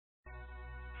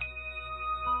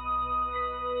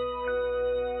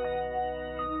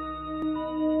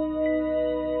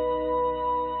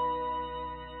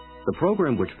The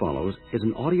program which follows is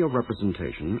an audio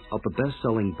representation of the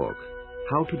best-selling book,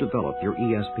 How to Develop Your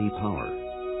ESP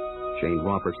Power. Jane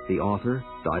Roberts, the author,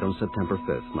 died on September 5,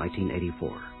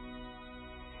 1984.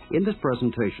 In this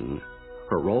presentation,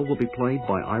 her role will be played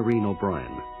by Irene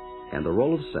O'Brien, and the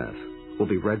role of Seth will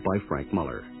be read by Frank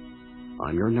Muller.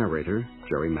 I'm your narrator,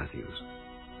 Jerry Matthews.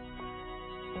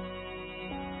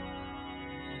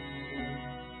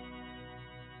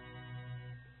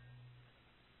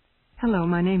 Hello,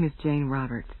 my name is Jane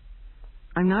Roberts.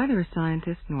 I'm neither a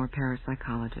scientist nor a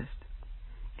parapsychologist.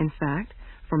 In fact,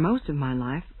 for most of my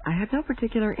life, I had no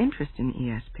particular interest in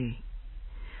ESP.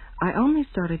 I only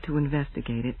started to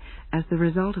investigate it as the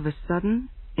result of a sudden,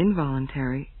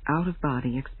 involuntary,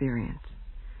 out-of-body experience.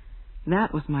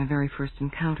 That was my very first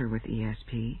encounter with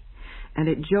ESP, and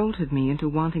it jolted me into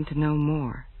wanting to know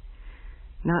more.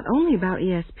 Not only about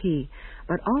ESP,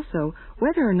 but also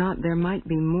whether or not there might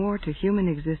be more to human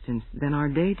existence than our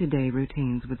day-to-day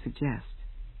routines would suggest.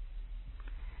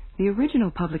 The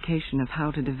original publication of How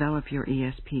to Develop Your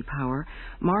ESP Power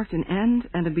marked an end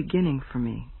and a beginning for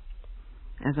me.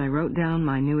 As I wrote down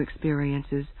my new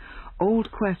experiences,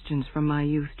 old questions from my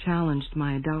youth challenged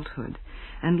my adulthood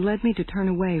and led me to turn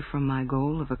away from my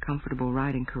goal of a comfortable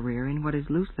writing career in what is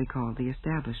loosely called the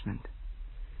establishment.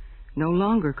 No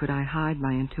longer could I hide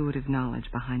my intuitive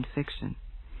knowledge behind fiction.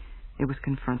 It was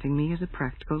confronting me as a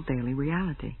practical daily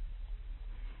reality.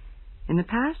 In the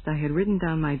past, I had written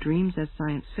down my dreams as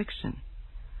science fiction,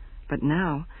 but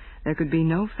now there could be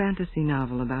no fantasy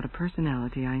novel about a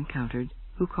personality I encountered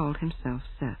who called himself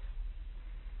Seth.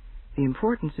 The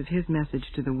importance of his message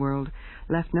to the world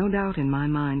left no doubt in my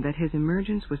mind that his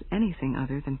emergence was anything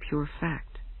other than pure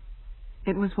fact.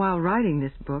 It was while writing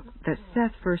this book that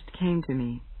Seth first came to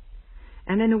me,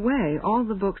 and in a way, all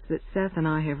the books that Seth and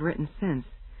I have written since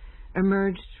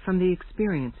emerged from the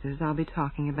experiences I'll be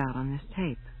talking about on this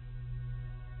tape.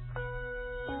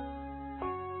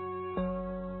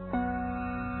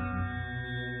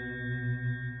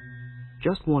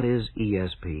 Just what is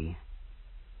ESP?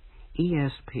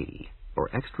 ESP, or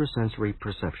extrasensory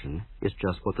perception, is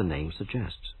just what the name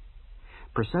suggests.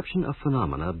 Perception of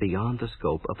phenomena beyond the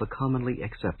scope of the commonly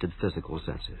accepted physical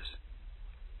senses.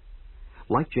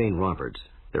 Like Jane Roberts,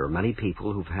 there are many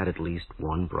people who've had at least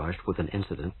one brush with an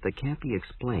incident that can't be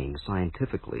explained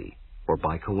scientifically or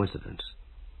by coincidence.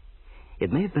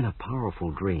 It may have been a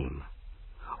powerful dream,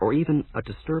 or even a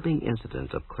disturbing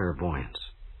incident of clairvoyance.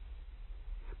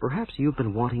 Perhaps you've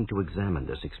been wanting to examine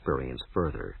this experience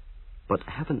further, but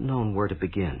haven't known where to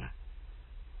begin.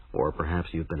 Or perhaps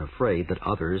you've been afraid that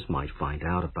others might find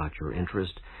out about your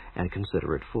interest and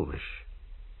consider it foolish.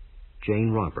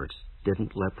 Jane Roberts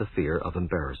didn't let the fear of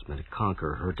embarrassment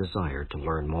conquer her desire to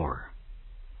learn more.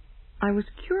 I was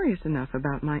curious enough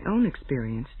about my own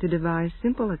experience to devise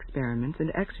simple experiments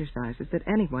and exercises that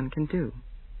anyone can do.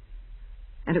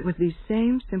 And it was these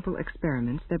same simple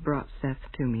experiments that brought Seth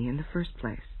to me in the first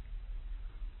place.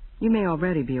 You may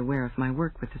already be aware of my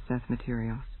work with the Seth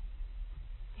materials.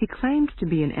 He claimed to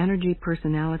be an energy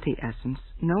personality essence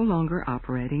no longer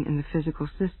operating in the physical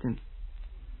system.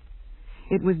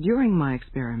 It was during my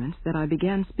experiments that I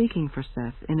began speaking for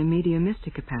Seth in a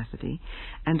mediumistic capacity,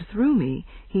 and through me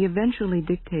he eventually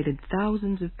dictated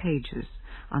thousands of pages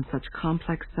on such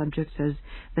complex subjects as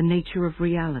the nature of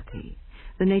reality,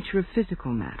 the nature of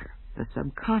physical matter, the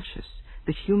subconscious,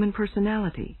 the human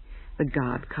personality, the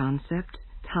God concept,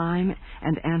 time,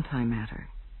 and antimatter,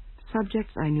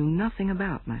 subjects I knew nothing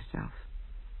about myself.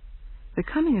 The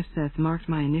coming of Seth marked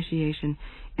my initiation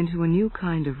into a new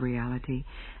kind of reality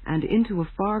and into a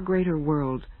far greater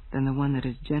world than the one that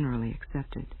is generally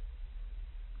accepted.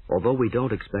 Although we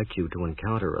don't expect you to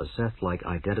encounter a Seth-like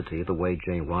identity the way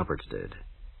Jane Roberts did,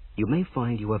 you may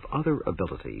find you have other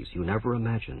abilities you never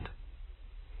imagined.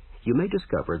 You may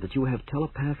discover that you have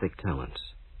telepathic talents,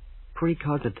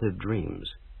 precognitive dreams,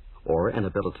 or an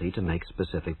ability to make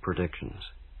specific predictions.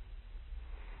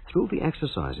 Through the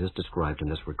exercises described in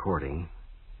this recording,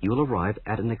 you'll arrive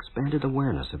at an expanded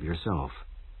awareness of yourself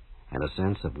and a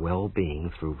sense of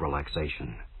well-being through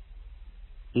relaxation.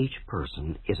 Each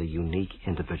person is a unique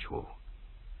individual,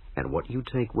 and what you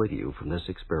take with you from this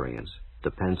experience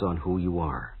depends on who you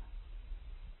are.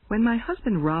 When my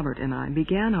husband Robert and I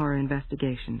began our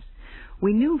investigations,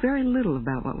 we knew very little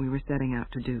about what we were setting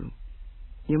out to do.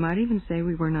 You might even say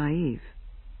we were naive.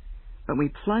 But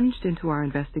we plunged into our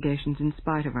investigations in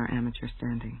spite of our amateur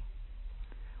standing.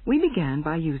 We began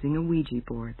by using a Ouija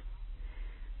board.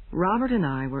 Robert and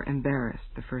I were embarrassed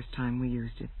the first time we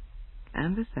used it,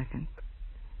 and the second.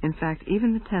 In fact,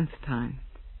 even the 10th time.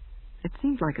 It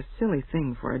seemed like a silly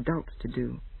thing for adults to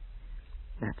do.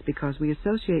 That's because we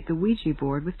associate the Ouija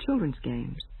board with children's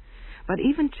games, but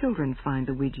even children find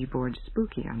the Ouija board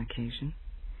spooky on occasion.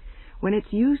 When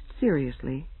it's used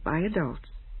seriously by adults,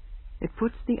 it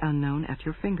puts the unknown at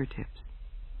your fingertips.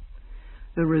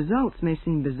 The results may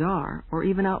seem bizarre or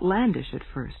even outlandish at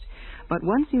first, but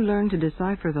once you learn to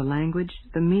decipher the language,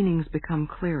 the meanings become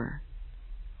clearer.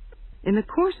 In the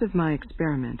course of my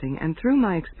experimenting and through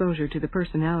my exposure to the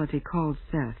personality called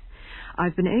Seth,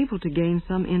 I've been able to gain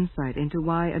some insight into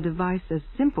why a device as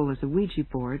simple as a Ouija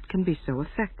board can be so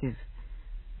effective.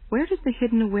 Where does the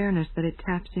hidden awareness that it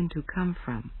taps into come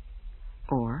from?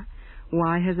 Or,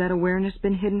 why has that awareness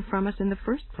been hidden from us in the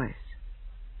first place?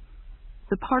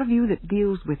 The part of you that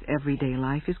deals with everyday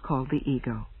life is called the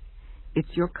ego.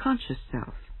 It's your conscious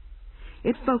self.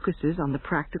 It focuses on the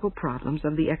practical problems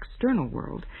of the external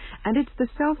world, and it's the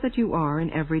self that you are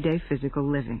in everyday physical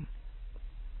living.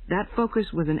 That focus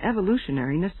was an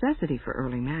evolutionary necessity for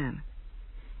early man.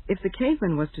 If the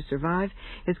caveman was to survive,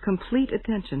 his complete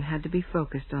attention had to be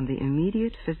focused on the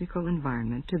immediate physical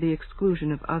environment to the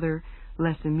exclusion of other,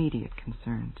 less immediate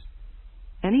concerns.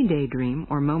 Any daydream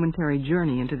or momentary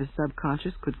journey into the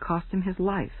subconscious could cost him his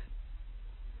life.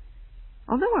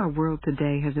 Although our world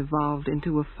today has evolved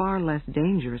into a far less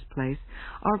dangerous place,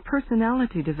 our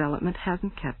personality development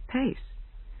hasn't kept pace.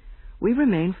 We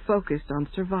remain focused on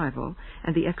survival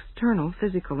and the external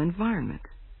physical environment.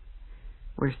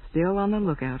 We're still on the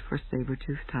lookout for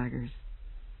saber-toothed tigers.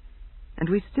 And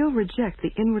we still reject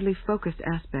the inwardly focused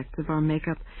aspects of our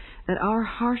makeup that our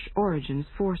harsh origins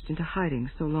forced into hiding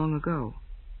so long ago.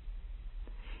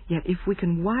 Yet if we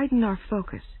can widen our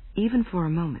focus, even for a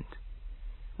moment,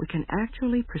 we can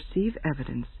actually perceive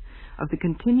evidence of the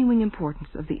continuing importance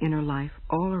of the inner life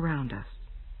all around us.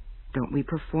 Don't we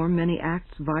perform many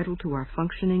acts vital to our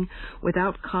functioning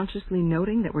without consciously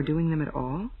noting that we're doing them at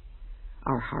all?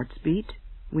 Our hearts beat,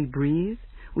 we breathe,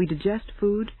 we digest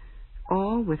food,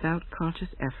 all without conscious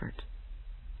effort.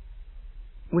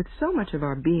 With so much of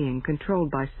our being controlled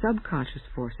by subconscious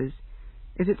forces,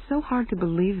 is it so hard to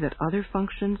believe that other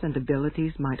functions and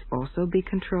abilities might also be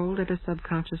controlled at a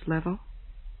subconscious level?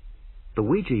 The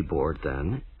Ouija board,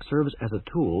 then, serves as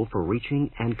a tool for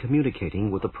reaching and communicating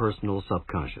with the personal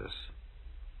subconscious.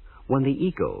 When the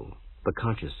ego, the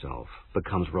conscious self,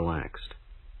 becomes relaxed,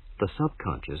 the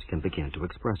subconscious can begin to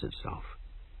express itself.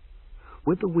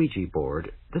 With the Ouija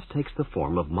board, this takes the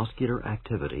form of muscular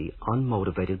activity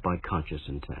unmotivated by conscious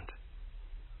intent.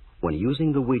 When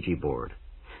using the Ouija board,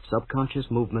 subconscious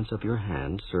movements of your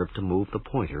hand serve to move the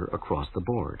pointer across the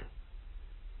board.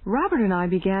 Robert and I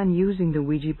began using the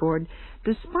Ouija board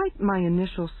despite my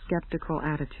initial skeptical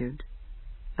attitude,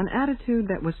 an attitude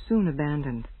that was soon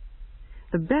abandoned.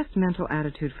 The best mental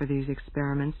attitude for these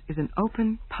experiments is an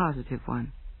open, positive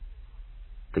one.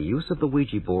 The use of the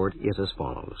Ouija board is as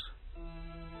follows.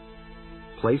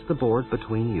 Place the board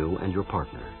between you and your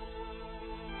partner.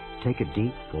 Take a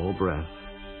deep, full breath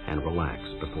and relax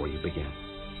before you begin.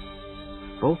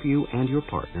 Both you and your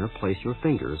partner place your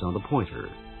fingers on the pointer,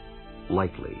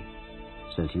 lightly,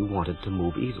 since you want it to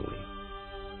move easily.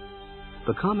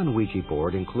 The common Ouija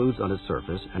board includes on its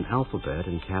surface an alphabet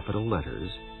in capital letters,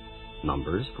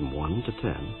 numbers from 1 to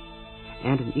 10,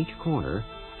 and in each corner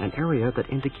an area that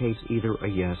indicates either a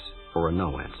yes or a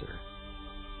no answer.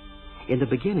 In the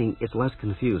beginning, it's less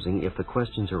confusing if the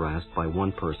questions are asked by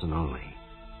one person only.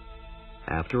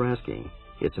 After asking,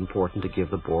 it's important to give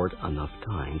the board enough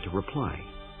time to reply.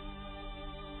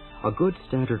 A good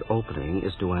standard opening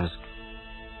is to ask,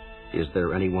 "Is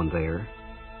there anyone there?"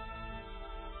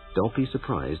 Don't be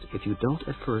surprised if you don't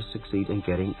at first succeed in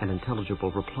getting an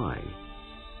intelligible reply.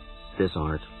 This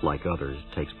art, like others,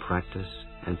 takes practice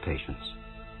and patience.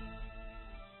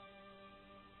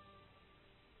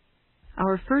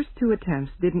 Our first two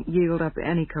attempts didn't yield up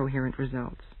any coherent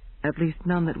results, at least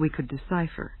none that we could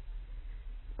decipher.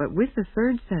 But with the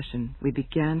third session, we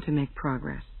began to make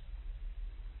progress.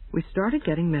 We started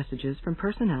getting messages from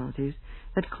personalities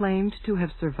that claimed to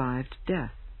have survived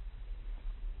death.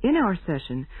 In our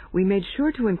session, we made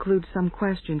sure to include some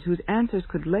questions whose answers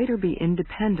could later be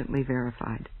independently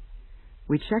verified.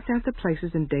 We checked out the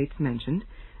places and dates mentioned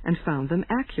and found them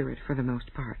accurate for the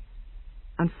most part.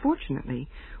 Unfortunately,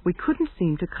 we couldn't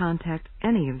seem to contact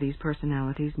any of these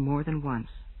personalities more than once.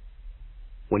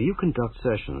 When you conduct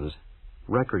sessions,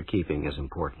 record keeping is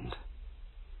important.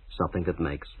 Something that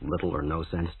makes little or no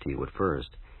sense to you at first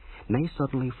may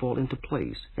suddenly fall into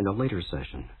place in a later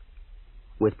session.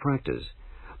 With practice,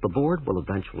 the board will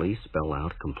eventually spell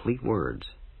out complete words,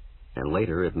 and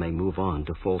later it may move on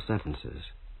to full sentences.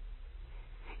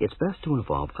 It's best to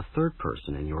involve a third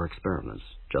person in your experiments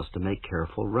just to make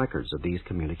careful records of these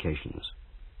communications.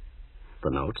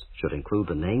 The notes should include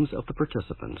the names of the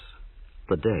participants,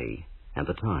 the day, and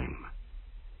the time.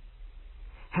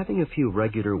 Having a few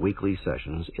regular weekly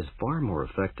sessions is far more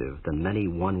effective than many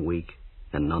one week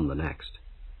and none the next.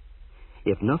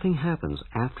 If nothing happens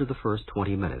after the first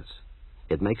 20 minutes,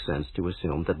 it makes sense to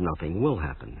assume that nothing will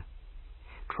happen.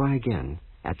 Try again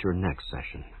at your next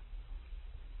session.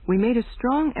 We made a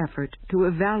strong effort to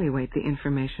evaluate the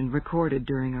information recorded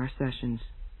during our sessions.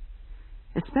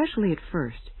 Especially at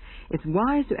first, it's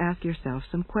wise to ask yourself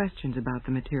some questions about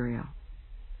the material.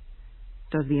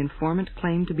 Does the informant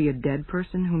claim to be a dead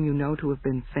person whom you know to have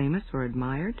been famous or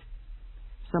admired?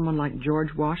 Someone like George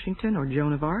Washington or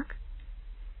Joan of Arc?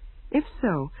 If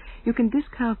so, you can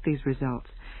discount these results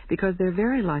because they're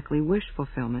very likely wish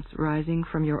fulfillments rising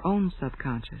from your own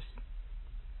subconscious.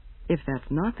 If that's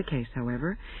not the case,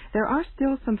 however, there are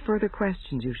still some further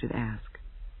questions you should ask.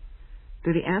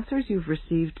 Do the answers you've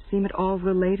received seem at all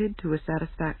related to a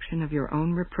satisfaction of your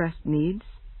own repressed needs?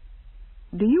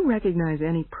 Do you recognize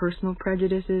any personal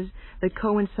prejudices that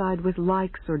coincide with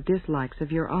likes or dislikes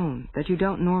of your own that you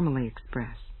don't normally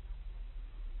express?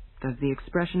 Does the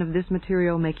expression of this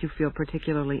material make you feel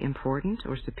particularly important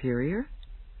or superior?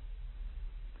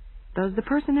 Does the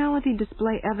personality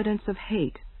display evidence of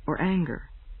hate or anger?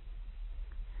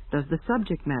 Does the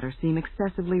subject matter seem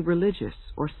excessively religious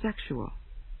or sexual?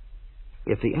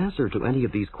 If the answer to any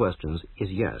of these questions is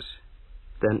yes,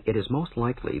 then it is most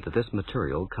likely that this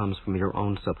material comes from your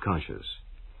own subconscious,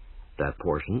 that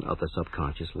portion of the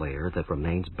subconscious layer that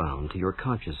remains bound to your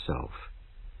conscious self.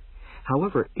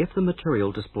 However, if the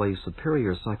material displays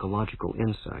superior psychological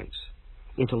insights,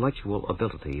 intellectual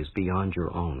abilities beyond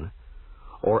your own,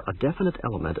 or a definite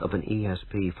element of an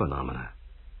ESP phenomena,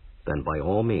 then by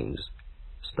all means,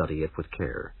 study it with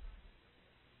care.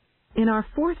 In our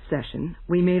fourth session,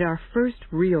 we made our first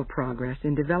real progress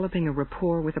in developing a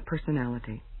rapport with a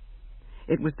personality.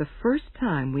 It was the first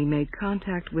time we made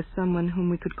contact with someone whom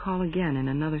we could call again in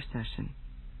another session.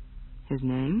 His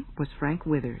name was Frank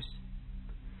Withers.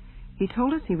 He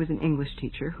told us he was an English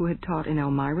teacher who had taught in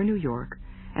Elmira, New York,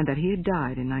 and that he had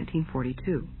died in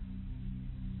 1942.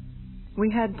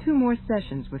 We had 2 more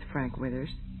sessions with Frank Withers,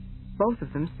 both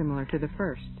of them similar to the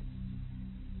first.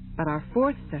 But our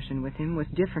fourth session with him was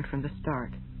different from the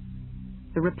start.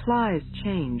 The replies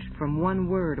changed from one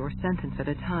word or sentence at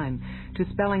a time to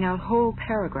spelling out whole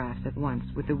paragraphs at once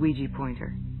with the Ouija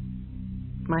pointer.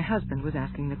 My husband was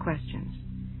asking the questions.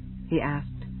 He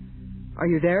asked, "Are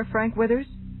you there, Frank Withers?"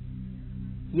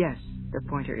 "Yes," the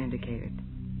pointer indicated.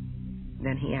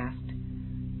 Then he asked,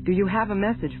 "Do you have a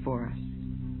message for us?"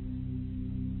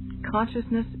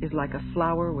 Consciousness is like a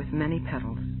flower with many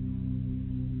petals.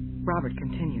 Robert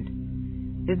continued,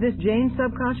 "Is this Jane's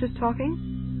subconscious talking?"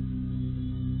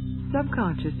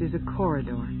 Subconscious is a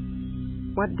corridor.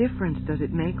 What difference does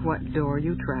it make what door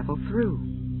you travel through?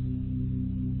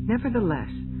 Nevertheless,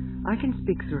 I can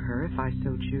speak through her if I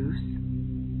so choose.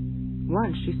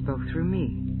 Once she spoke through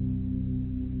me.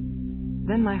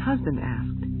 Then my husband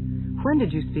asked, "When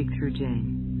did you speak through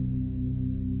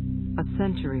Jane?" "A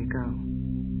century ago.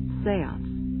 Seance.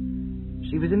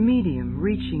 She was a medium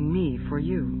reaching me for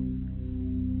you."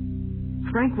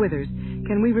 "Frank Withers,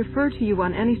 can we refer to you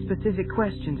on any specific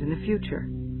questions in the future?"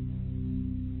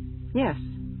 "Yes.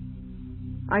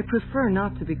 I prefer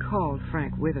not to be called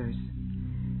Frank Withers.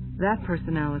 That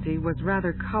personality was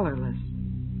rather colorless."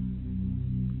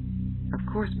 Of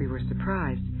course we were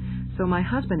surprised, so my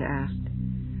husband asked,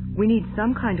 "We need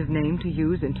some kind of name to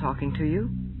use in talking to you?"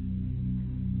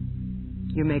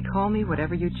 "You may call me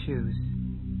whatever you choose."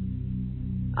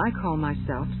 I call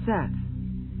myself Seth.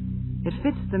 It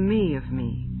fits the me of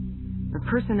me, the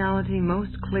personality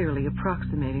most clearly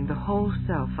approximating the whole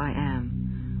self I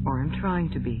am, or am trying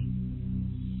to be.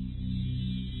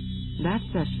 That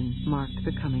session marked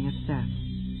the coming of Seth,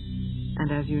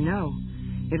 and as you know,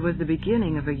 it was the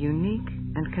beginning of a unique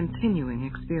and continuing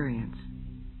experience.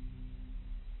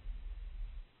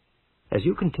 As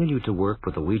you continue to work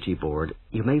with the Ouija board,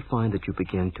 you may find that you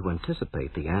begin to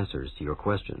anticipate the answers to your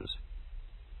questions.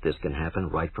 This can happen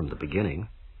right from the beginning,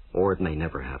 or it may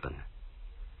never happen.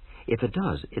 If it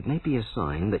does, it may be a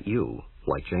sign that you,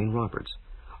 like Jane Roberts,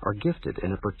 are gifted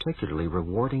in a particularly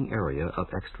rewarding area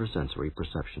of extrasensory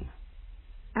perception.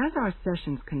 As our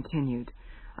sessions continued,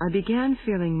 I began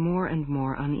feeling more and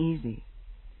more uneasy.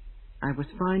 I was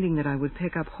finding that I would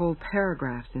pick up whole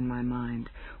paragraphs in my mind,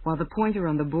 while the pointer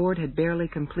on the board had barely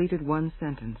completed one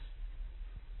sentence.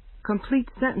 Complete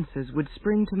sentences would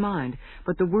spring to mind,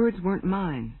 but the words weren't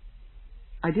mine.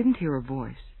 I didn't hear a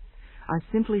voice. I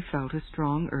simply felt a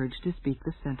strong urge to speak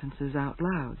the sentences out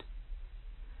loud.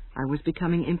 I was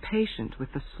becoming impatient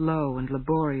with the slow and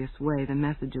laborious way the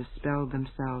messages spelled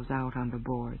themselves out on the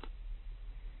board.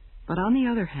 But on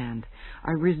the other hand,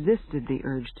 I resisted the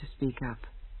urge to speak up.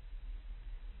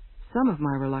 Some of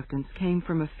my reluctance came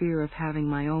from a fear of having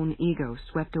my own ego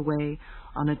swept away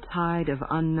on a tide of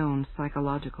unknown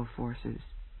psychological forces.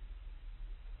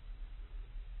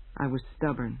 I was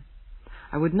stubborn.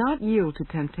 I would not yield to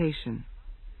temptation,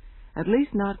 at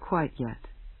least not quite yet.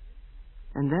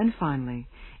 And then finally,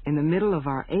 in the middle of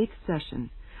our 8th session,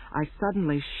 I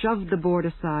suddenly shoved the board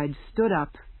aside, stood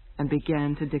up, and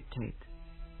began to dictate.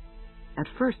 At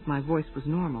first my voice was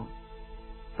normal,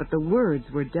 but the words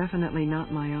were definitely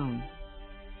not my own,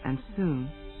 and soon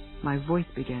my voice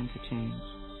began to change.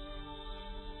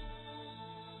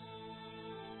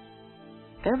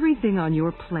 Everything on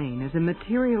your plane is a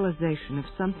materialization of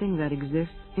something that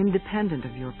exists independent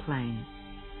of your plane.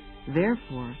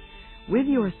 Therefore, with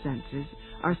your senses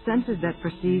are senses that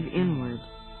perceive inward.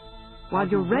 While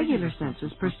your regular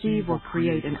senses perceive or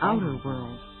create an outer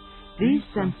world, these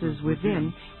senses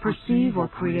within perceive or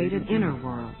create an inner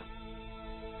world.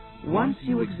 Once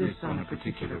you exist on a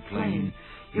particular plane,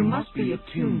 you must be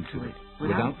attuned to it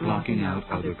without blocking out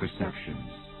other perceptions.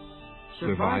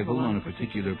 Survival on a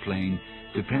particular plane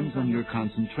depends on your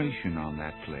concentration on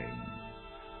that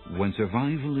plane. When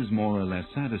survival is more or less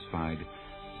satisfied,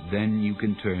 then you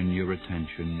can turn your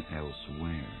attention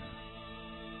elsewhere.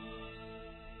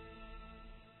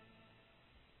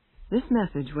 This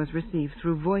message was received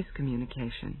through voice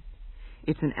communication.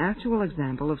 It's an actual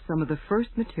example of some of the first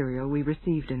material we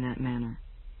received in that manner.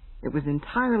 It was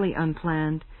entirely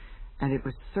unplanned, and it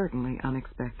was certainly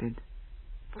unexpected.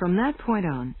 From that point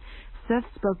on, Seth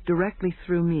spoke directly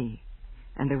through me,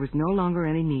 and there was no longer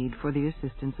any need for the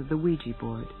assistance of the Ouija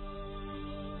board.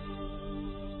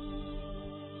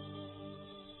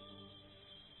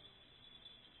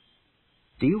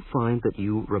 Do you find that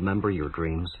you remember your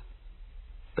dreams?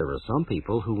 There are some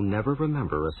people who never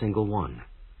remember a single one.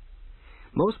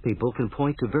 Most people can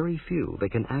point to very few they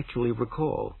can actually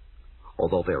recall,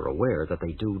 although they're aware that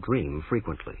they do dream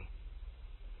frequently.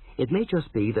 It may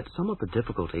just be that some of the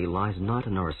difficulty lies not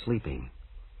in our sleeping,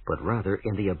 but rather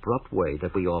in the abrupt way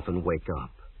that we often wake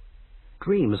up.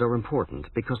 Dreams are important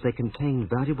because they contain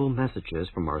valuable messages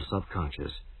from our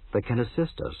subconscious that can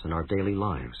assist us in our daily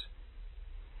lives.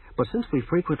 But since we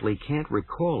frequently can't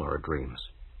recall our dreams,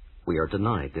 we are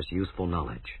denied this useful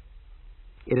knowledge.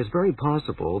 It is very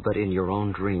possible that in your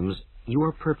own dreams you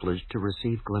are privileged to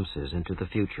receive glimpses into the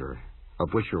future, of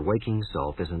which your waking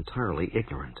self is entirely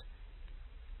ignorant.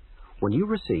 When you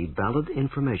receive valid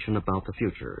information about the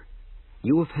future,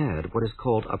 you have had what is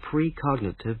called a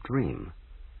precognitive dream.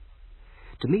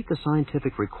 To meet the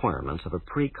scientific requirements of a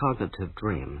precognitive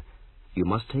dream, you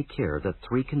must take care that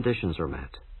 3 conditions are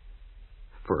met.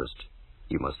 First,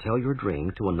 you must tell your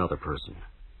dream to another person.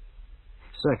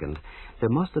 Second, there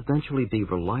must eventually be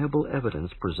reliable evidence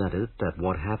presented that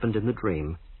what happened in the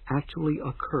dream actually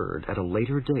occurred at a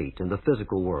later date in the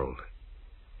physical world.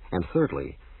 And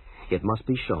thirdly, it must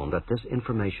be shown that this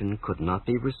information could not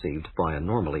be received via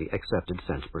normally accepted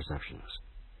sense perceptions.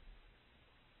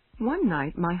 One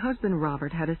night, my husband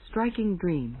Robert had a striking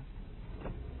dream.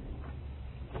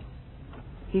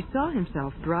 He saw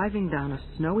himself driving down a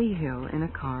snowy hill in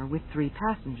a car with 3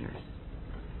 passengers.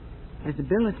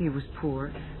 Visibility was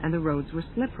poor, and the roads were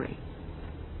slippery.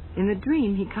 In the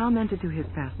dream, he commented to his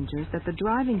passengers that the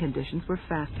driving conditions were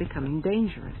fast becoming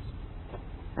dangerous.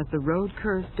 As the road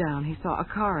curved down, he saw a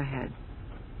car ahead.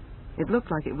 It looked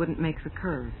like it wouldn't make the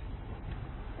curve.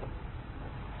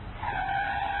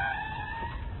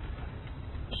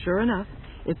 Sure enough,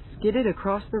 it skidded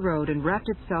across the road and wrapped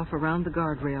itself around the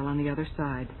guardrail on the other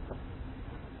side.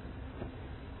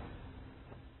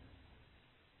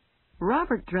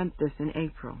 Robert dreamt this in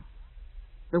April.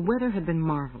 The weather had been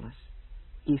marvelous.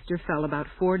 Easter fell about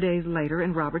 4 days later,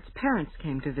 and Robert's parents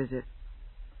came to visit.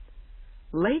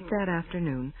 Late that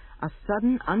afternoon, a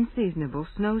sudden, unseasonable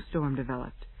snowstorm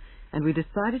developed, and we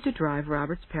decided to drive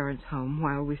Robert's parents home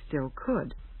while we still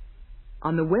could.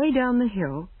 On the way down the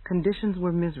hill, conditions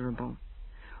were miserable.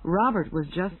 Robert was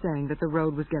just saying that the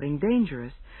road was getting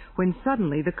dangerous when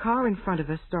suddenly the car in front of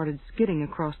us started skidding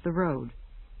across the road.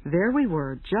 There we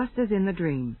were, just as in the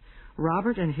dream,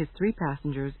 Robert and his 3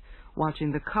 passengers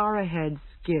watching the car ahead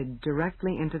skid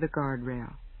directly into the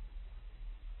guardrail.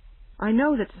 I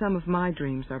know that some of my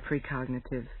dreams are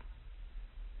precognitive.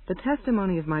 The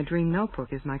testimony of my dream notebook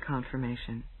is my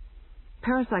confirmation.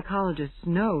 Parapsychologists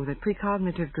know that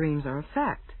precognitive dreams are a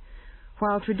fact,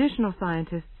 while traditional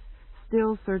scientists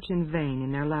still search in vain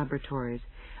in their laboratories,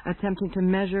 attempting to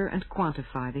measure and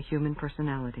quantify the human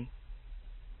personality.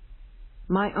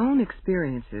 My own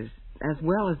experiences, as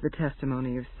well as the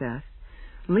testimony of Seth,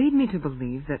 lead me to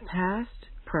believe that past,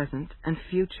 present, and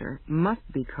future must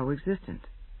be coexistent.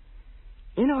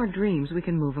 In our dreams, we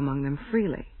can move among them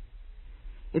freely.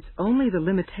 It's only the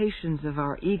limitations of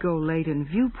our ego-laden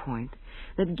viewpoint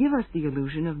that give us the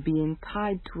illusion of being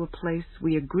tied to a place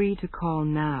we agree to call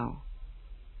now.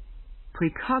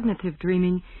 Precognitive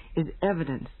dreaming is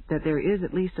evidence that there is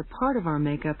at least a part of our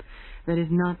makeup that is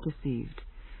not deceived,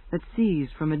 that sees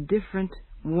from a different,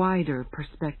 wider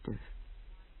perspective.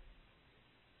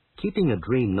 Keeping a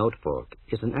dream notebook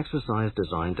is an exercise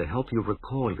designed to help you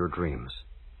recall your dreams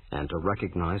and to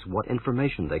recognize what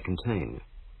information they contain.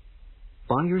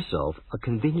 Buy yourself a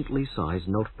conveniently sized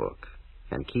notebook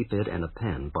and keep it and a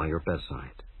pen by your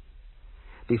bedside.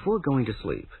 Before going to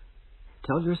sleep,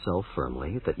 tell yourself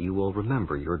firmly that you will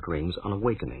remember your dreams on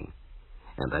awakening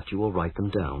and that you will write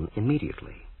them down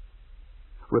immediately.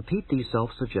 Repeat these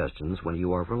self-suggestions when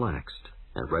you are relaxed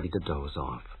and ready to doze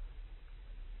off.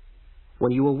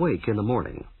 When you awake in the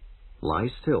morning, lie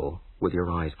still with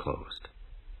your eyes closed.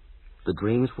 The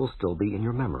dreams will still be in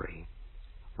your memory.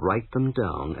 Write them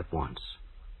down at once.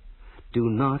 Do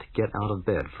not get out of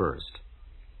bed first.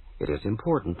 It is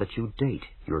important that you date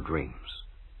your dreams.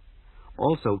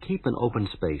 Also, keep an open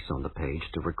space on the page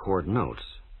to record notes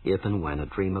if and when a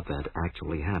dream event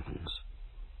actually happens.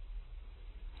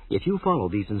 If you follow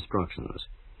these instructions,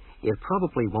 it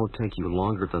probably won't take you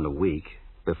longer than a week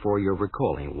before you're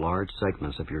recalling large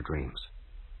segments of your dreams.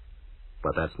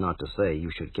 But that's not to say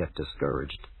you should get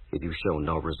discouraged if you show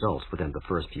no results within the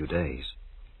first few days.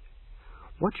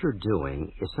 What you're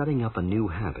doing is setting up a new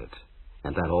habit,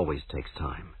 and that always takes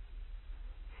time.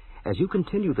 As you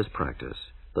continue this practice,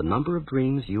 the number of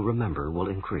dreams you remember will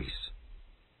increase.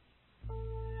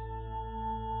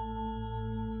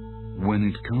 When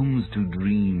it comes to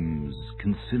dreams,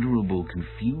 considerable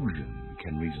confusion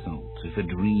can result if a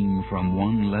dream from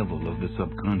one level of the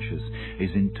subconscious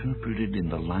is interpreted in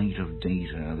the light of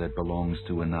data that belongs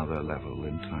to another level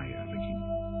entirely.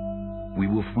 We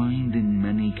will find in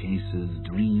many cases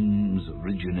dreams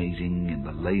originating in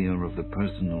the layer of the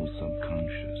personal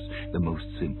subconscious, the most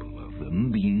simple of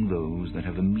them being those that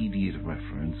have immediate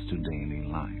reference to daily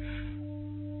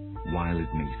life. While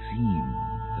it may seem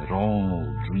that all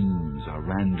dreams are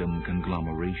random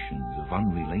conglomerations of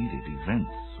unrelated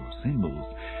events or symbols,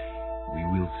 we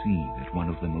will see that one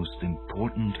of the most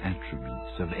important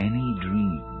attributes of any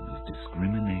dream is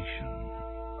discrimination.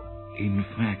 In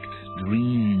fact,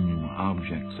 dream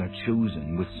objects are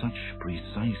chosen with such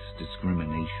precise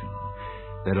discrimination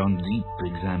that on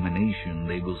deep examination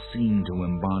they will seem to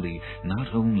embody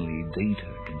not only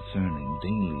data concerning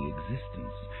daily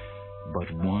existence,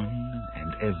 but one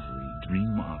and every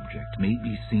dream object may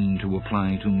be seen to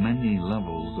apply to many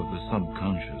levels of the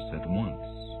subconscious at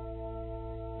once.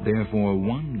 Therefore,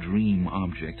 one dream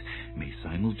object may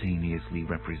simultaneously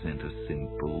represent a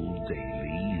simple,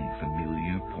 daily, and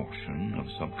familiar portion of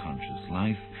subconscious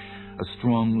life, a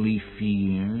strongly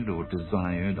feared or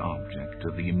desired object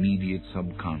of the immediate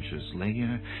subconscious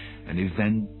layer, an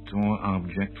event or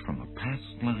object from a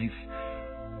past life,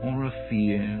 or a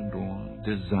feared or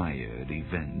desired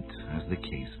event, as the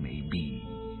case may be.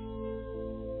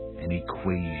 An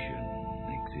equation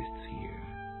exists here.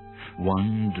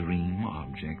 One dream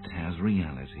object has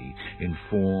reality in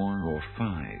 4 or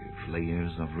 5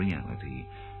 layers of reality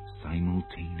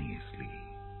simultaneously.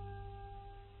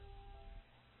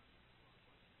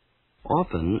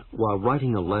 Often, while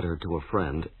writing a letter to a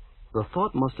friend, the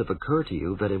thought must have occurred to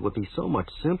you that it would be so much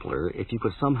simpler if you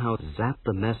could somehow zap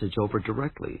the message over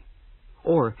directly.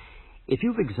 Or, if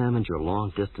you've examined your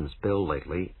long-distance bill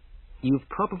lately, you've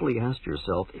probably asked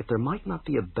yourself if there might not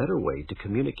be a better way to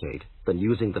communicate than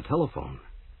using the telephone.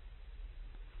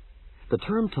 The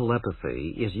term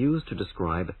telepathy is used to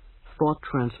describe thought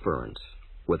transference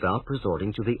without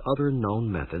resorting to the other known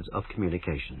methods of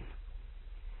communication.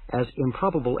 As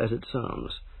improbable as it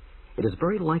sounds, it is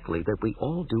very likely that we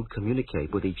all do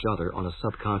communicate with each other on a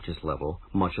subconscious level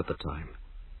much of the time.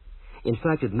 In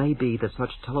fact, it may be that such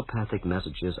telepathic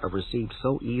messages are received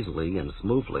so easily and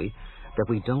smoothly that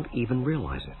we don't even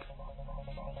realize it.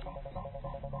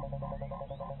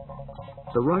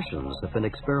 The Russians have been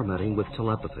experimenting with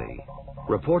telepathy,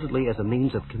 reportedly as a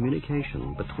means of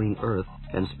communication between Earth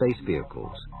and space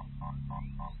vehicles.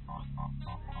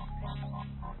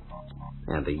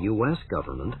 And the U.S.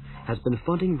 government has been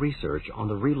funding research on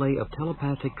the relay of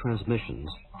telepathic transmissions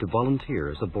to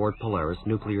volunteers aboard Polaris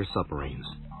nuclear submarines.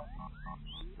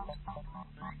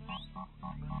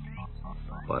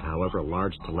 But however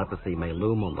large telepathy may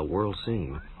loom on the world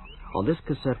scene, on this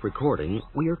cassette recording,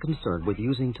 we are concerned with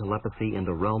using telepathy in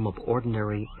the realm of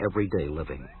ordinary, everyday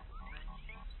living.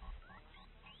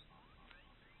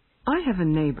 I have a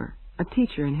neighbor, a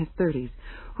teacher in his 30s,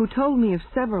 who told me of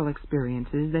several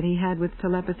experiences that he had with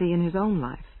telepathy in his own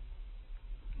life.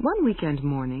 One weekend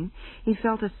morning, he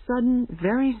felt a sudden,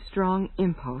 very strong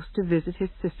impulse to visit his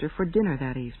sister for dinner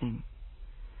that evening.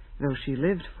 Though she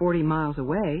lived 40 miles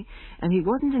away, and he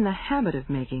wasn't in the habit of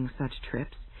making such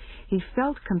trips, he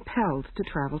felt compelled to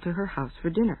travel to her house for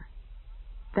dinner.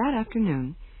 That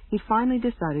afternoon, he finally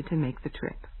decided to make the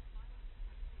trip.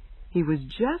 He was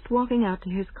just walking out to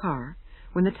his car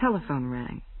when the telephone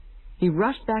rang. He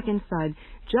rushed back inside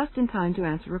just in time to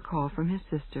answer a call from his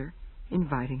sister,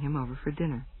 inviting him over for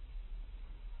dinner.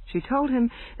 She told him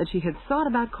that she had thought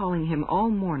about calling him all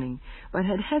morning, but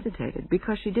had hesitated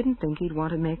because she didn't think he'd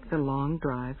want to make the long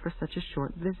drive for such a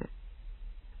short visit.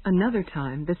 Another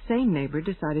time, the same neighbor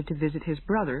decided to visit his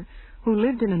brother, who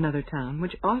lived in another town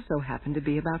which also happened to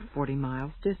be about 40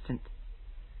 miles distant.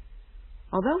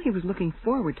 Although he was looking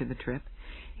forward to the trip,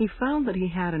 he found that he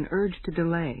had an urge to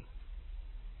delay.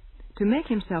 To make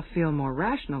himself feel more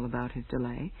rational about his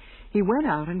delay, he went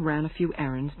out and ran a few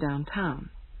errands downtown.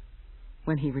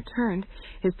 When he returned,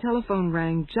 his telephone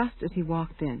rang just as he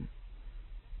walked in.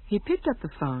 He picked up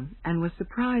the phone and was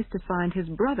surprised to find his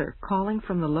brother calling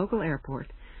from the local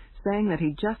airport, saying that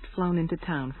he'd just flown into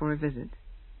town for a visit.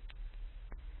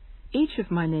 Each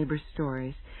of my neighbor's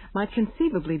stories might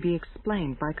conceivably be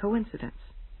explained by coincidence,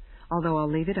 although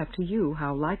I'll leave it up to you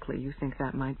how likely you think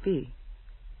that might be.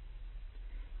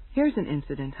 Here's an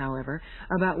incident, however,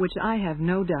 about which I have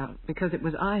no doubt, because it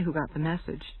was I who got the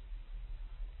message.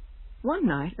 One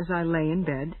night, as I lay in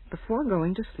bed, before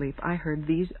going to sleep, I heard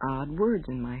these odd words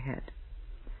in my head.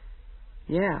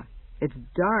 Yeah, it's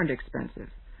darned expensive.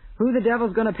 Who the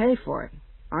devil's going to pay for it?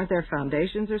 Aren't there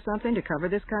foundations or something to cover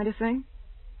this kind of thing?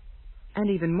 And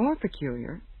even more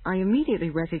peculiar, I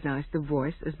immediately recognized the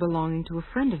voice as belonging to a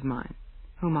friend of mine,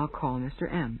 whom I'll call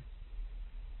Mr. M.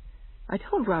 I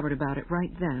told Robert about it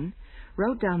right then,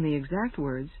 wrote down the exact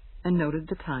words, and noted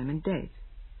the time and date.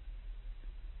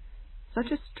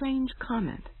 Such a strange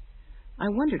comment. I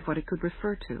wondered what it could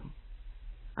refer to.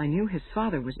 I knew his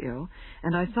father was ill,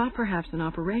 and I thought perhaps an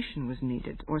operation was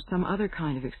needed, or some other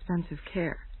kind of expensive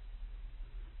care.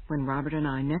 When Robert and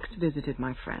I next visited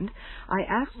my friend, I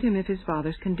asked him if his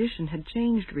father's condition had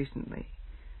changed recently,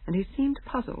 and he seemed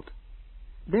puzzled.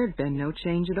 There'd been no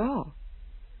change at all.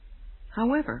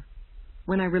 However,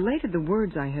 when I related the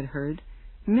words I had heard,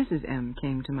 Mrs. M.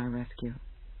 came to my rescue.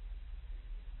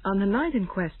 On the night in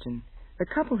question, the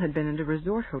couple had been at a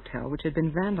resort hotel which had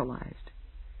been vandalized.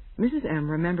 Mrs. M.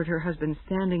 remembered her husband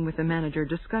standing with the manager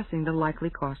discussing the likely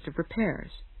cost of repairs.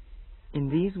 In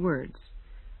these words,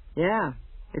 "Yeah,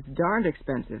 it's darned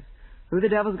expensive. Who the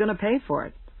devil's going to pay for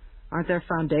it? Aren't there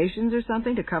foundations or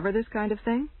something to cover this kind of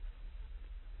thing?"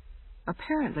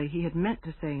 Apparently he had meant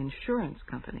to say insurance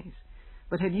companies,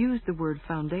 but had used the word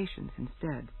foundations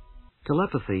instead.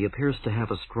 Telepathy appears to have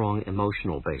a strong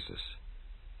emotional basis.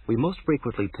 We most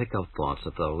frequently pick up thoughts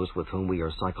of those with whom we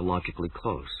are psychologically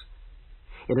close.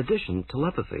 In addition,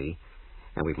 telepathy,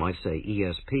 and we might say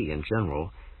ESP in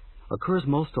general, occurs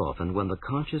most often when the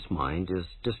conscious mind is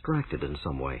distracted in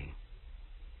some way.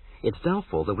 It's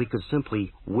doubtful that we could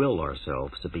simply will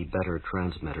ourselves to be better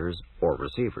transmitters or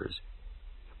receivers,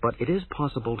 but it is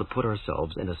possible to put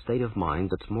ourselves in a state of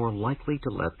mind that's more likely to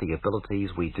let the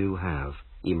abilities we do have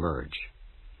emerge.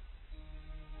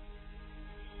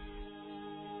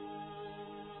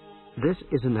 This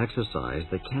is an exercise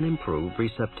that can improve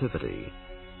receptivity.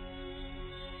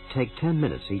 Take 10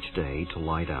 minutes each day to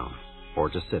lie down or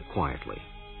to sit quietly.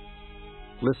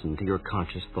 Listen to your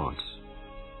conscious thoughts.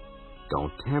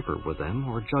 Don't tamper with them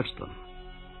or judge them.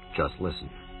 Just listen.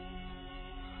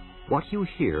 What you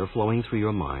hear flowing through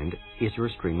your mind is your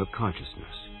stream of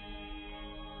consciousness.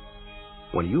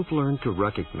 When you've learned to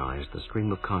recognize the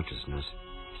stream of consciousness,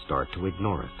 start to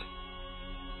ignore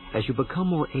it. As you become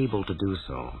more able to do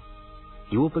so,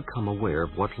 you will become aware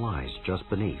of what lies just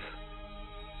beneath.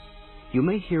 You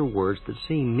may hear words that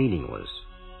seem meaningless.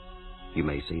 You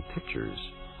may see pictures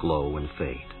glow and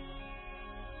fade.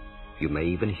 You may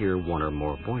even hear one or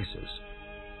more voices.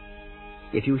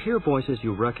 If you hear voices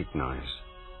you recognize,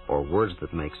 or words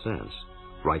that make sense,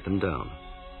 write them down.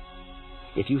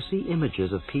 If you see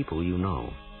images of people you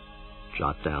know,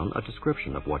 jot down a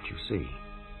description of what you see.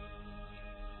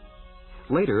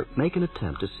 Later, make an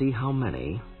attempt to see how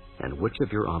many and which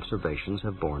of your observations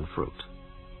have borne fruit.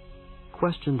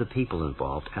 Question the people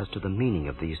involved as to the meaning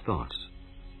of these thoughts.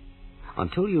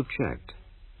 Until you've checked,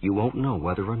 you won't know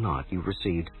whether or not you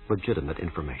received legitimate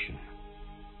information.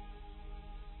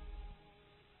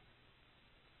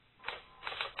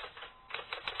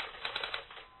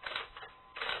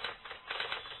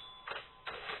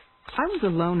 I was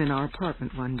alone in our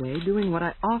apartment one day, doing what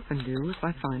I often do if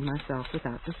I find myself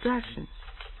without distraction.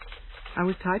 I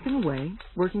was typing away,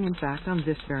 working in fact on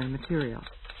this very material.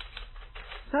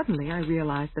 Suddenly I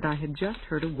realized that I had just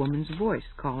heard a woman's voice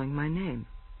calling my name.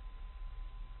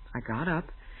 I got up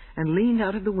and leaned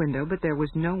out of the window, but there was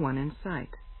no one in sight.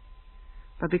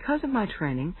 But because of my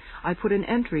training, I put an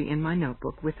entry in my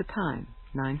notebook with the time,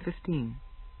 9:15,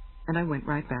 and I went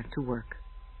right back to work.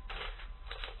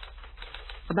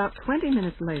 About 20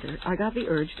 minutes later, I got the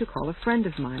urge to call a friend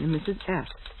of mine, a Mrs. S.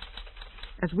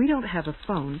 As we don't have a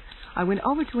phone, I went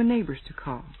over to a neighbor's to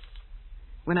call.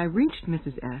 When I reached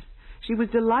Mrs. S., she was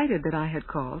delighted that I had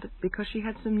called because she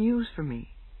had some news for me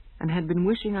and had been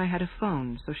wishing I had a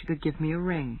phone so she could give me a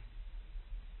ring.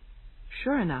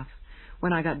 Sure enough,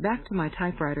 when I got back to my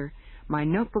typewriter, my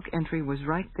notebook entry was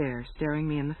right there, staring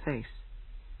me in the face.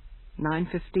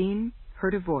 9:15,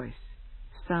 heard a voice.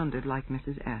 Sounded like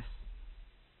Mrs. S.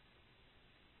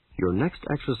 Your next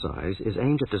exercise is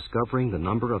aimed at discovering the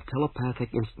number of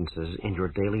telepathic instances in your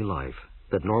daily life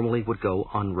that normally would go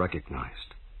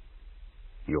unrecognized.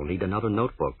 You'll need another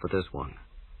notebook for this one.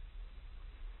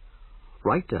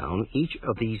 Write down each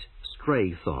of these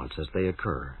stray thoughts as they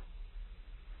occur.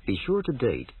 Be sure to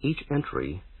date each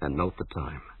entry and note the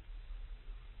time.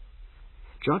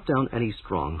 Jot down any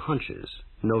strong hunches,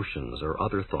 notions, or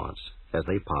other thoughts as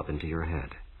they pop into your head,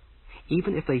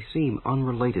 even if they seem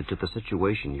unrelated to the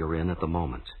situation you're in at the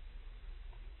moment.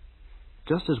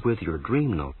 Just as with your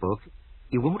dream notebook,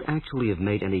 you won't actually have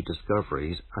made any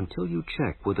discoveries until you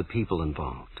check with the people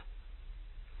involved.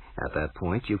 At that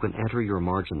point, you can enter your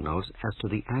margin notes as to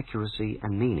the accuracy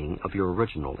and meaning of your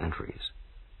original entries.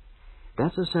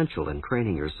 That's essential in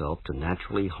training yourself to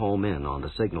naturally home in on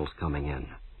the signals coming in,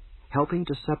 helping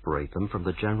to separate them from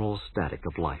the general static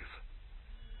of life.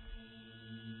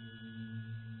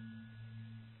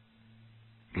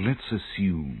 Let's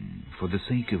assume, for the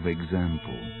sake of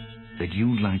example, that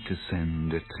you'd like to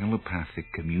send a telepathic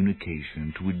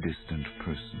communication to a distant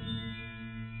person.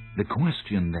 The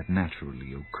question that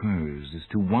naturally occurs is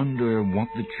to wonder what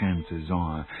the chances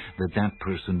are that that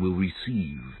person will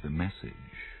receive the message.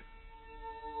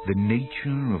 The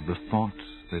nature of the thought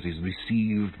that is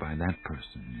received by that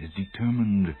person is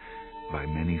determined by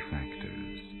many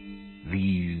factors.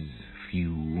 These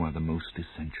few are the most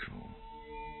essential.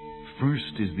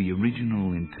 First is the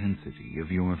original intensity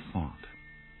of your thought.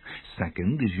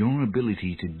 Second is your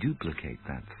ability to duplicate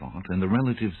that thought and the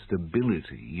relative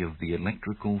stability of the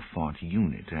electrical thought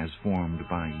unit as formed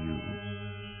by you.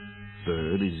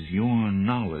 Third is your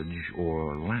knowledge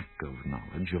or lack of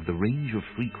knowledge of the range of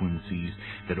frequencies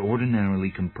that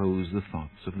ordinarily compose the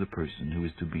thoughts of the person who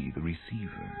is to be the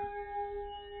receiver.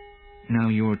 Now,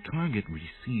 your target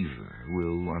receiver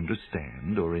will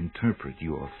understand or interpret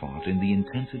your thought in the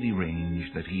intensity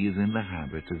range that he is in the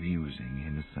habit of using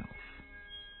himself.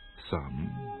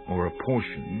 Some, or a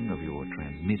portion of your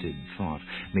transmitted thought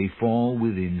may fall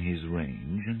within his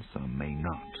range, and some may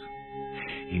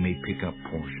not. He may pick up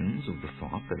portions of the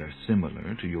thought that are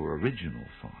similar to your original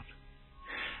thought.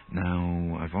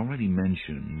 Now, I've already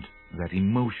mentioned that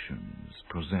emotions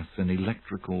possess an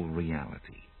electrical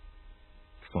reality.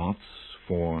 Thoughts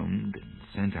formed and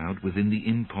sent out within the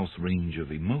impulse range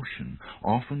of emotion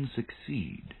often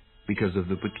succeed because of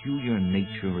the peculiar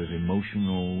nature of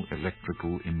emotional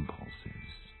electrical impulses.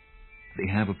 They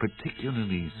have a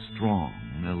particularly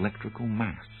strong electrical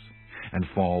mass and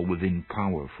fall within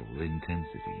powerful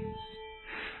intensities.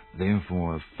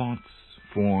 Therefore, thoughts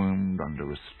formed under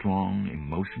a strong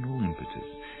emotional impetus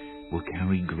will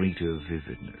carry greater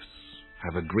vividness,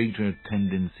 have a greater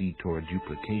tendency toward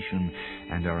duplication,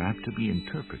 and are apt to be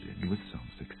interpreted with some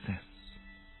success.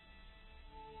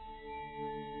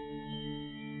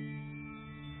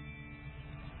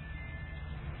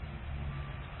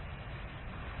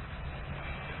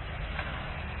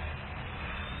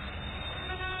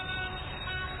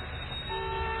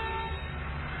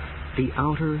 The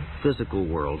outer, physical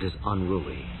world is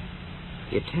unruly.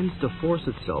 It tends to force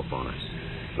itself on us,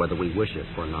 whether we wish it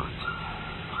or not.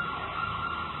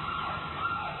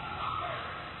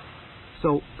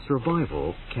 So,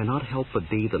 survival cannot help but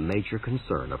be the major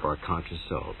concern of our conscious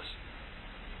selves.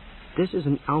 This is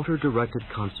an outer-directed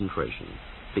concentration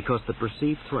because the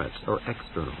perceived threats are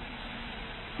external.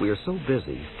 We are so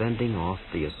busy fending off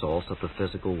the assaults of the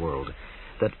physical world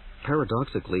that,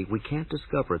 paradoxically, we can't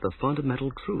discover the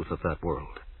fundamental truth of that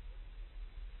world.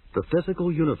 The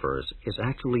physical universe is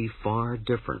actually far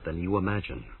different than you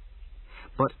imagine.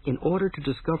 But in order to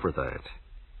discover that,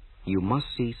 you must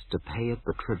cease to pay it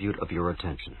the tribute of your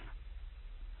attention.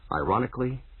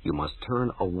 Ironically, you must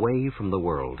turn away from the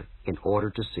world in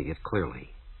order to see it clearly.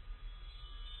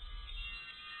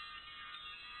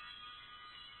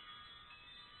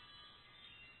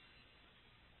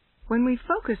 When we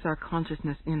focus our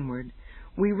consciousness inward,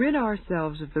 we rid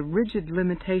ourselves of the rigid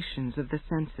limitations of the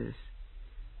senses,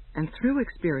 and through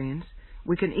experience,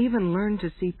 we can even learn to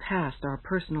see past our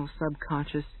personal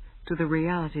subconscious to the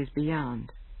realities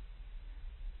beyond.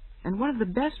 And one of the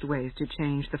best ways to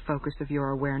change the focus of your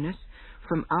awareness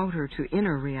from outer to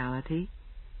inner reality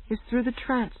is through the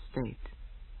trance state.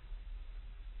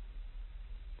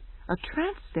 A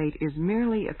trance state is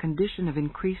merely a condition of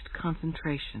increased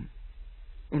concentration.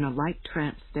 In a light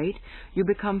trance state, you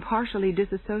become partially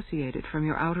disassociated from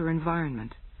your outer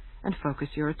environment and focus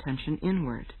your attention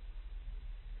inward.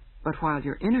 But while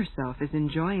your inner self is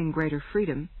enjoying greater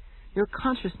freedom, your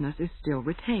consciousness is still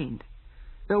retained,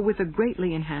 though with a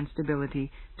greatly enhanced ability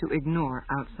to ignore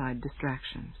outside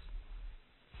distractions.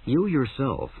 You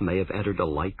yourself may have entered a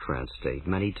light trance state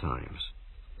many times,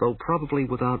 though probably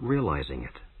without realizing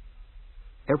it.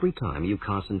 Every time you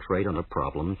concentrate on a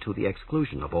problem to the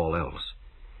exclusion of all else,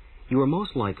 you are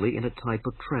most likely in a type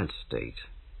of trance state,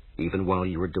 even while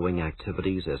you are doing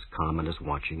activities as common as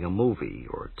watching a movie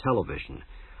or television,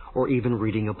 or even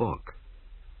reading a book.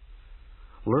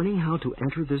 Learning how to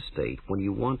enter this state when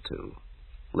you want to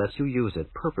lets you use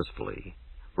it purposefully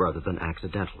rather than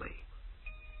accidentally.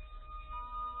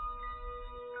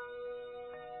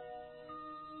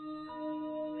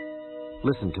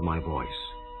 Listen to my voice.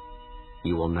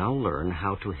 You will now learn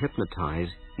how to hypnotize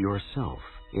yourself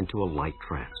into a light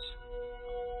trance.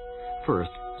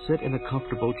 First, sit in a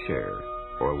comfortable chair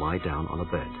or lie down on a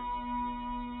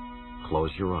bed. Close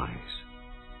your eyes.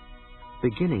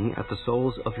 Beginning at the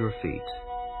soles of your feet,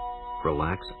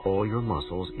 relax all your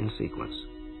muscles in sequence.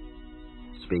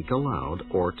 Speak aloud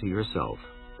or to yourself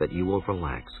that you will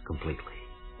relax completely.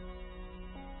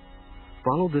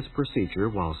 Follow this procedure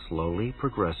while slowly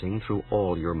progressing through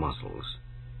all your muscles.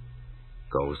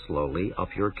 Go slowly up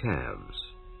your calves,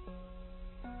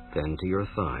 then to your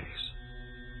thighs,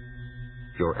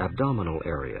 your abdominal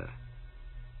area,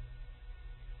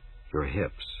 your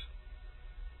hips,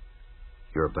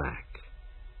 your back,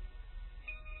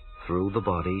 through the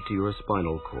body to your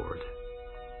spinal cord,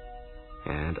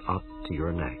 and up to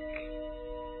your neck.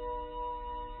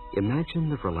 Imagine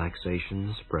the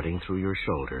relaxation spreading through your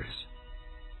shoulders,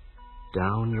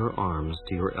 down your arms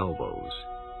to your elbows,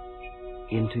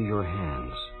 into your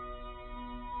hands,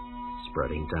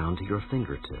 spreading down to your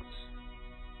fingertips.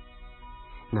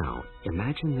 Now,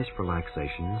 imagine this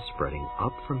relaxation spreading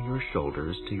up from your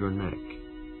shoulders to your neck,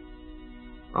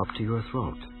 up to your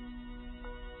throat,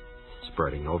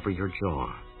 spreading over your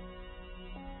jaw,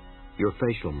 your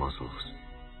facial muscles,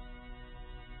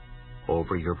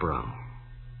 over your brow,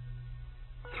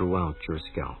 throughout your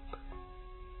scalp.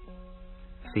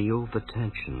 Feel the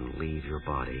tension leave your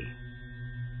body,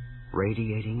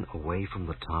 radiating away from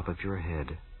the top of your head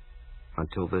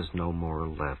until there's no more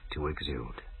left to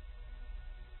exude.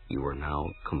 You are now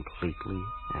completely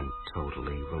and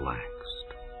totally relaxed.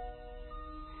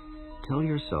 Tell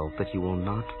yourself that you will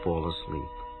not fall asleep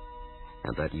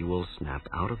and that you will snap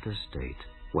out of this state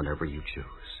whenever you choose.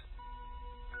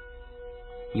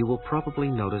 You will probably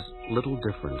notice little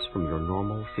difference from your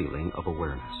normal feeling of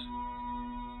awareness.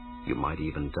 You might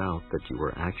even doubt that you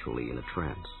are actually in a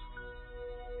trance.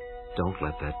 Don't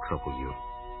let that trouble you.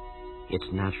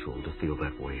 It's natural to feel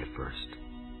that way at first.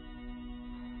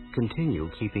 Continue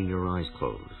keeping your eyes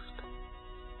closed.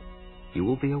 You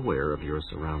will be aware of your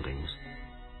surroundings,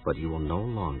 but you will no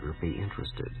longer be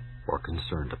interested or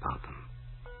concerned about them.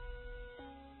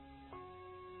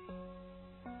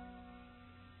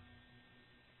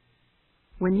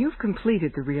 When you've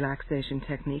completed the relaxation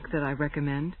technique that I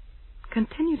recommend,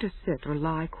 continue to sit or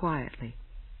lie quietly.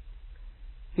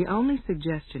 The only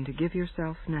suggestion to give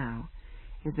yourself now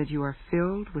is that you are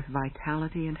filled with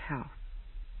vitality and health.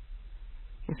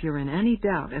 If you're in any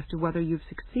doubt as to whether you've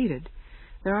succeeded,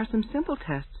 there are some simple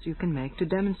tests you can make to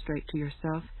demonstrate to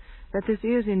yourself that this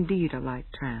is indeed a light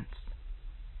trance.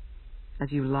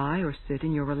 As you lie or sit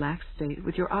in your relaxed state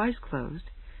with your eyes closed,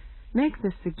 make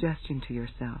this suggestion to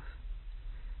yourself.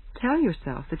 Tell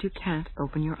yourself that you can't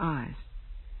open your eyes,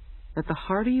 that the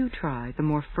harder you try, the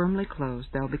more firmly closed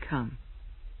they'll become.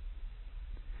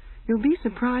 You'll be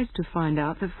surprised to find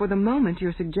out that for the moment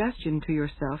your suggestion to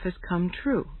yourself has come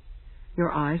true. Your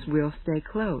eyes will stay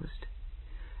closed.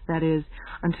 That is,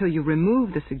 until you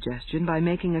remove the suggestion by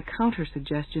making a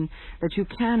counter-suggestion that you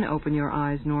can open your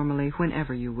eyes normally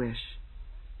whenever you wish.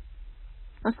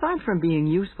 Aside from being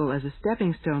useful as a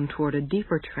stepping stone toward a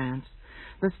deeper trance,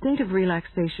 the state of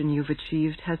relaxation you've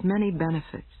achieved has many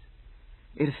benefits.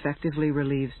 It effectively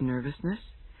relieves nervousness,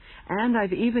 and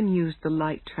I've even used the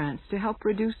light trance to help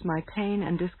reduce my pain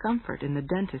and discomfort in the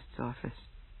dentist's office.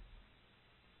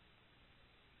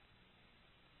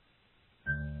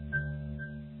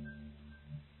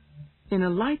 In a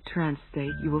light trance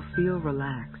state, you will feel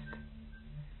relaxed.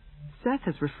 Seth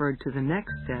has referred to the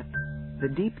next step, the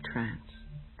deep trance,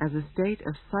 as a state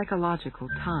of psychological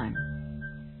time.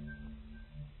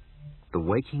 The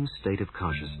waking state of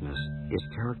consciousness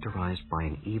is characterized by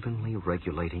an evenly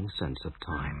regulating sense of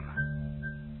time.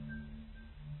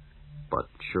 But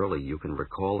surely you can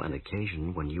recall an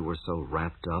occasion when you were so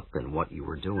wrapped up in what you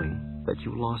were doing that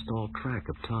you lost all track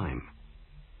of time.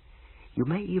 You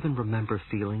may even remember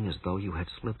feeling as though you had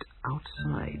slipped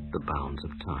outside the bounds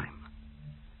of time.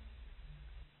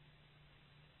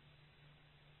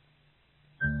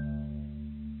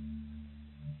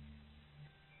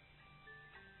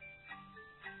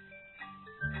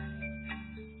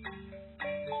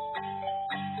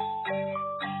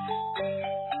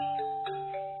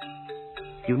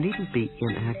 You needn't be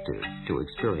inactive to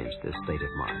experience this state of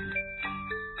mind.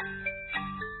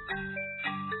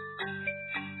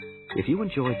 If you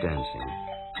enjoy dancing,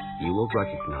 you will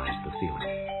recognize the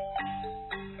feeling.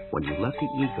 When you let the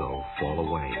ego fall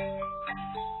away,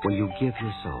 when you give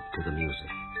yourself to the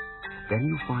music, then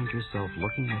you find yourself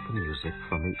looking at the music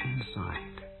from the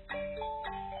inside.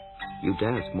 You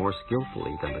dance more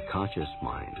skillfully than the conscious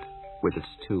mind, with its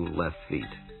 2 left feet,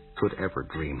 could ever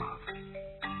dream of.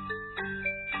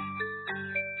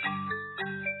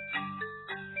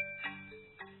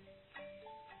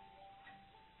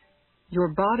 Your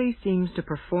body seems to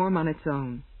perform on its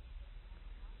own.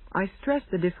 I stress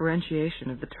the differentiation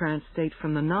of the trance state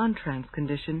from the non-trance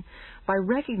condition by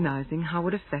recognizing how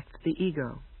it affects the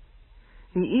ego.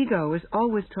 The ego is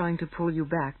always trying to pull you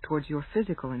back towards your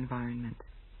physical environment.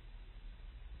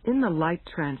 In the light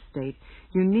trance state,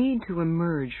 you need to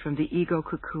emerge from the ego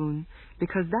cocoon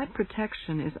because that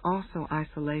protection is also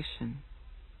isolation.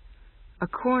 A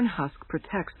corn husk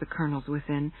protects the kernels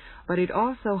within, but it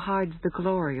also hides the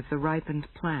glory of the ripened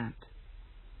plant.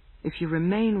 If you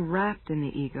remain wrapped in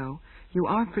the ego, you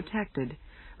are protected,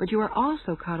 but you are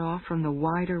also cut off from the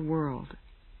wider world.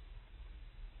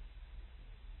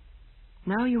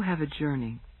 Now you have a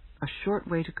journey, a short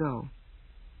way to go.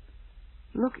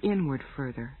 Look inward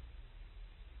further.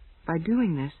 By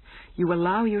doing this, you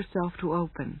allow yourself to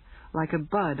open, like a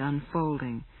bud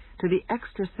unfolding, to the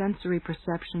extrasensory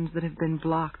perceptions that have been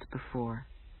blocked before.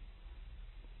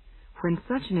 When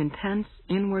such an intense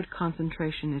inward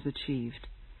concentration is achieved,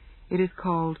 it is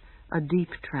called a deep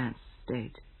trance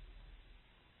state.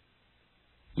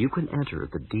 You can enter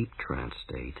the deep trance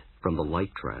state from the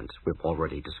light trance we've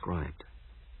already described.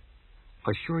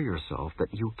 Assure yourself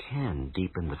that you can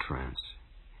deepen the trance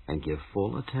and give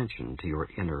full attention to your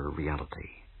inner reality.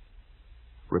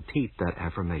 Repeat that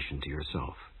affirmation to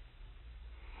yourself.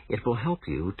 It will help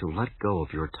you to let go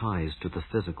of your ties to the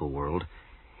physical world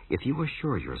if you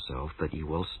assure yourself that you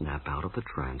will snap out of the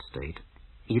trance state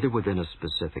either within a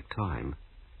specific time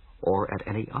or at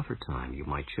any other time you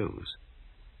might choose.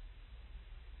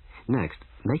 Next,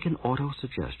 make an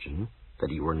auto-suggestion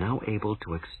that you are now able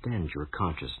to extend your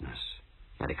consciousness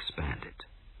and expand it.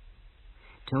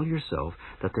 Tell yourself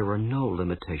that there are no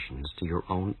limitations to your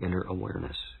own inner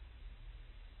awareness.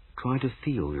 Try to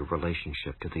feel your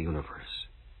relationship to the universe.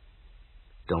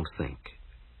 Don't think.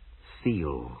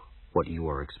 Feel what you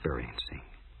are experiencing.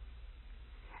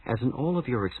 As in all of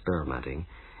your experimenting,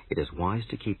 it is wise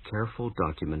to keep careful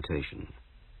documentation.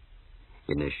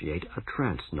 Initiate a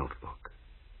trance notebook.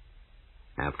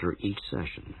 After each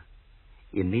session,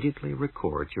 immediately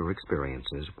record your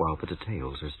experiences while the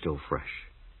details are still fresh.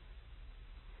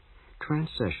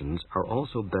 Trance sessions are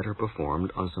also better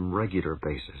performed on some regular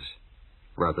basis,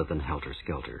 rather than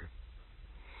helter-skelter.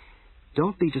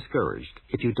 Don't be discouraged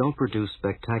if you don't produce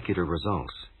spectacular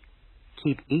results.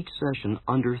 Keep each session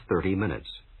under 30 minutes,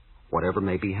 whatever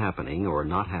may be happening or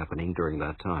not happening during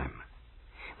that time.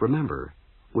 Remember,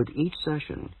 with each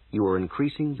session, you are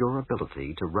increasing your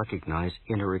ability to recognize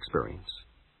inner experience.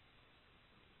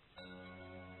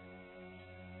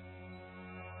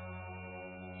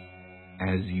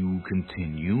 As you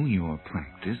continue your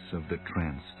practice of the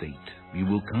trance state, you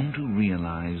will come to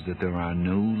realize that there are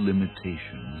no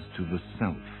limitations to the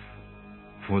self.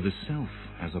 For the self,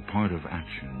 as a part of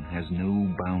action, has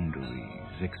no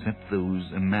boundaries except those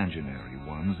imaginary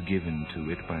ones given to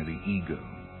it by the ego.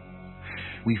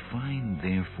 We find,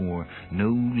 therefore, no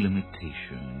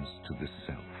limitations to the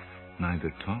self,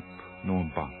 neither top nor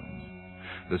bottom.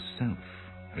 The self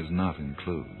is not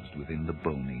enclosed within the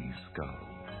bony skull.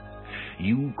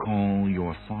 You call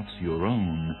your thoughts your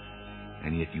own,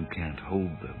 and yet you can't hold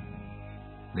them.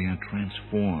 They are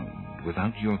transformed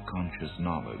without your conscious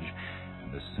knowledge,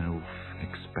 and the self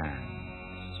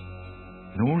expands.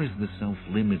 Nor is the self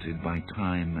limited by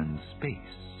time and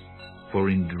space, for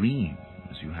in dreams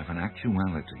you have an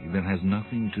actuality that has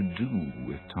nothing to do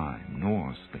with time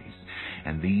nor space,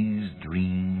 and these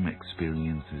dream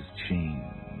experiences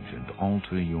change and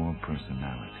alter your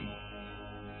personality.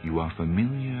 You are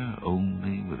familiar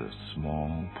only with a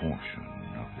small portion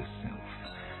of the self.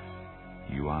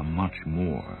 You are much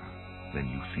more than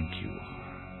you think you are.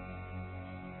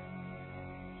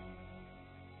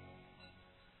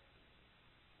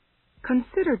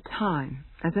 Consider time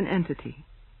as an entity.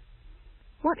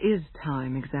 What is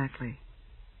time exactly?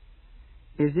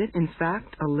 Is it, in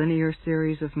fact, a linear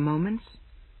series of moments?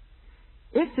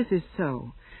 If this is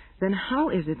so, then how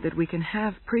is it that we can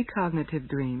have precognitive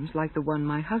dreams like the one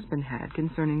my husband had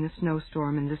concerning the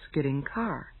snowstorm and the skidding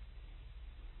car?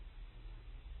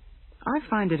 I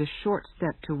find it a short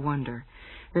step to wonder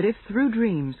that if through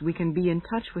dreams we can be in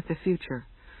touch with the future,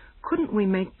 couldn't we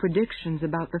make predictions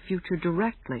about the future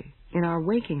directly in our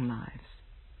waking lives?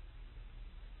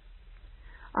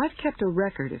 I've kept a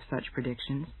record of such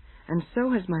predictions, and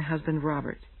so has my husband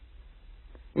Robert.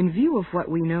 In view of what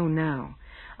we know now,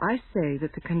 I say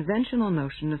that the conventional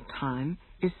notion of time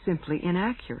is simply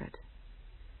inaccurate.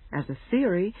 As a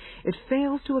theory, it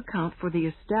fails to account for the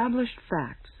established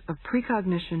facts of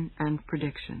precognition and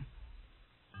prediction.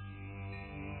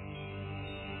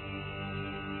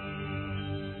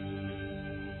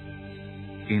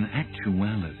 In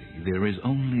actuality, there is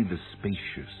only the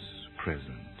spacious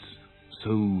present,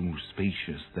 so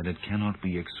spacious that it cannot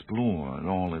be explored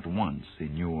all at once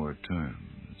in your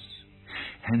terms.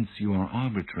 Hence your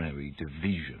arbitrary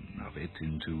division of it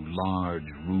into large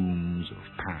rooms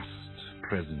of past,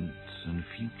 present, and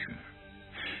future.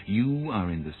 You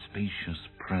are in the spacious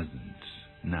present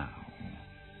now.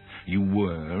 You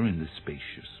were in the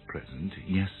spacious present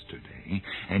yesterday,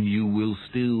 and you will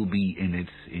still be in it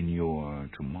in your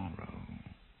tomorrow.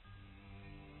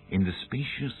 In the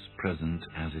spacious present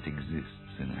as it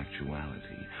exists in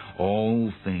actuality,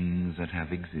 all things that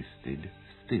have existed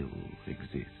still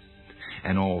exist,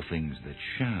 and all things that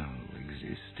shall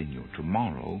exist in your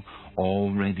tomorrow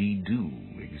already do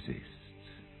exist.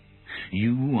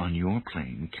 You, on your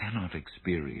plane, cannot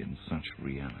experience such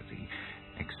reality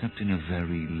except in a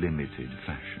very limited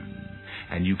fashion,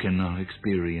 and you cannot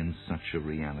experience such a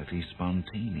reality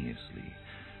spontaneously.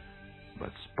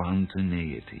 But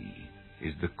spontaneity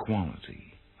is the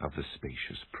quality of the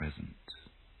spacious present.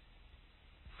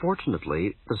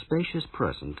 Fortunately, the spacious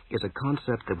present is a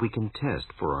concept that we can test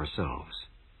for ourselves,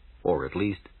 or at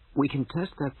least we can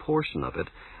test that portion of it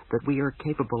that we are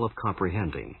capable of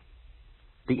comprehending.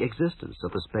 The existence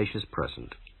of the spacious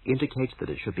present indicates that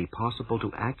it should be possible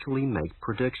to actually make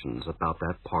predictions about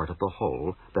that part of the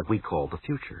whole that we call the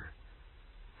future.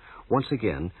 Once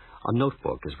again, a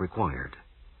notebook is required.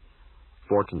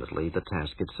 Fortunately, the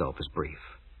task itself is brief.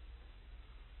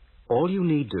 All you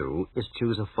need do is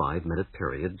choose a 5-minute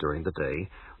period during the day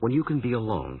when you can be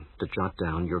alone to jot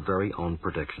down your very own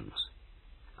predictions.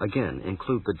 Again,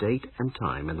 include the date and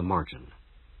time in the margin.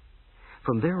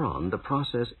 From there on, the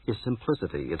process is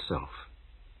simplicity itself.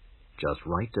 Just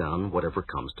write down whatever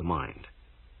comes to mind.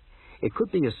 It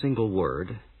could be a single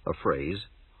word, a phrase,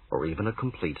 or even a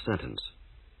complete sentence.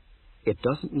 It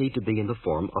doesn't need to be in the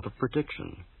form of a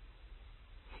prediction.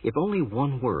 If only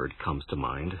one word comes to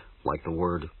mind, like the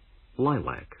word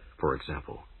lilac, for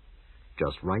example,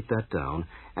 just write that down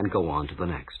and go on to the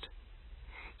next.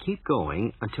 Keep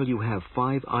going until you have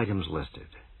 5 items listed.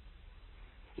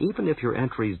 Even if your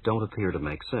entries don't appear to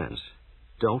make sense,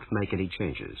 don't make any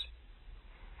changes.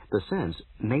 The sense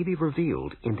may be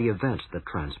revealed in the events that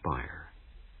transpire,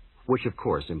 which of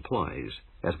course implies,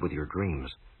 as with your dreams,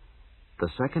 the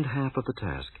second half of the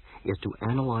task is to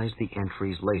analyze the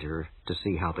entries later to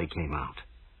see how they came out.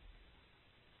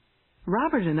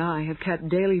 Robert and I have kept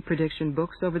daily prediction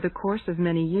books over the course of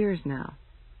many years now.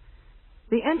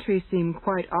 The entries seem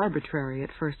quite arbitrary at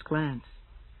first glance.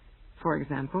 For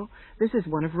example, this is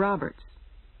one of Robert's.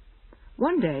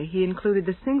 One day he included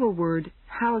the single word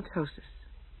halitosis.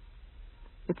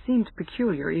 It seemed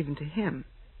peculiar even to him.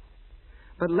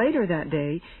 But later that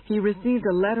day he received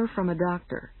a letter from a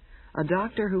doctor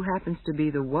who happens to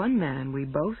be the one man we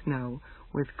both know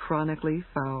with chronically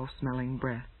foul-smelling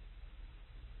breath.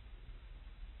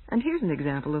 And here's an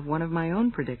example of one of my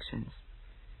own predictions.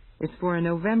 It's for a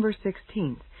November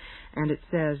 16th, and it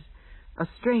says, "A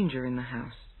stranger in the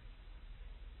house."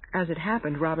 As it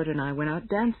happened, Robert and I went out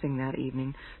dancing that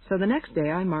evening, so the next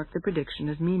day I marked the prediction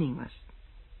as meaningless.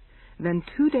 Then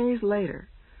 2 days later,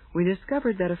 we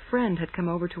discovered that a friend had come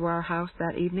over to our house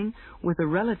that evening with a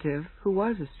relative who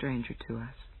was a stranger to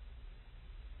us.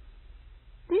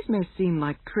 These may seem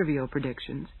like trivial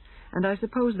predictions, and I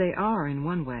suppose they are in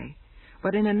one way,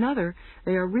 but in another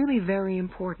they are really very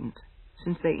important,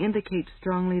 since they indicate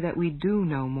strongly that we do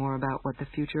know more about what the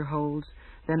future holds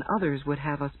than others would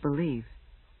have us believe.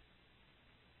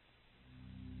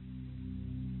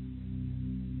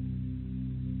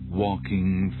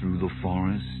 Walking through the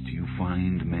forest, you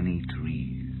find many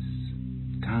trees.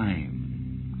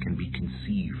 Time can be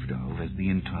conceived of as the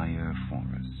entire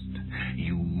forest.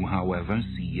 You, however,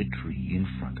 see a tree in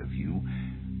front of you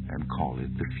and call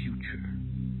it the future.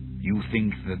 You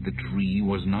think that the tree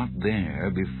was not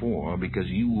there before because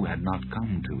you had not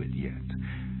come to it yet.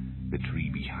 The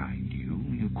tree behind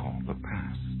you call the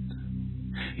past.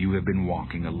 You have been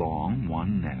walking along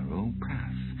one narrow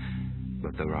path,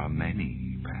 but there are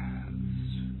many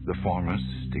paths. The forest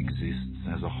exists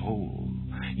as a whole.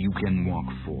 You can walk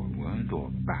forward or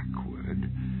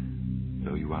backward,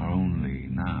 though you are only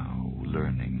now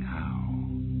learning how.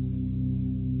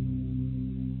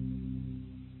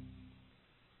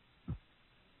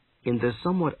 In this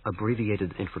somewhat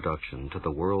abbreviated introduction to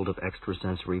the world of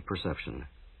extrasensory perception,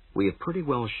 we have pretty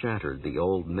well shattered the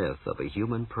old myth of a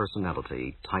human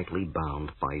personality tightly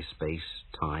bound by space,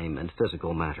 time, and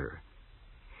physical matter.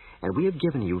 And we have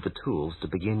given you the tools to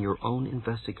begin your own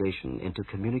investigation into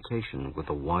communication with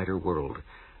the wider world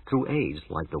through aids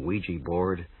like the Ouija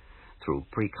board, through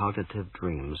precognitive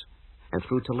dreams, and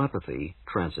through telepathy,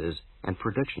 trances, and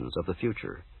predictions of the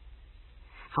future.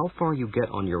 How far you get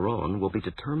on your own will be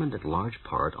determined in large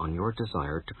part on your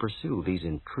desire to pursue these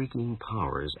intriguing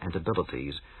powers and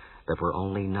abilities that we're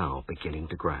only now beginning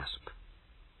to grasp.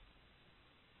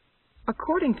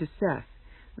 According to Seth,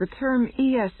 the term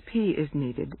ESP is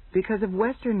needed because of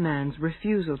Western man's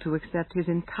refusal to accept his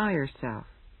entire self,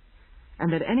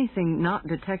 and that anything not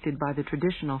detected by the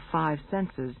traditional five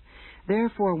senses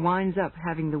therefore winds up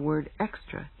having the word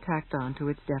extra tacked on to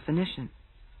its definition.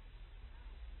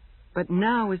 But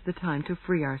now is the time to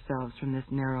free ourselves from this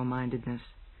narrow-mindedness.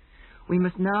 We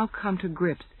must now come to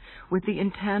grips with the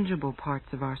intangible parts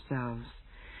of ourselves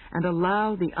and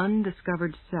allow the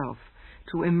undiscovered self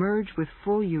to emerge with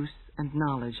full use and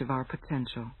knowledge of our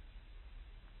potential.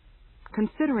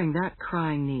 Considering that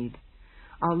crying need,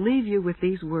 I'll leave you with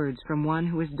these words from one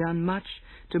who has done much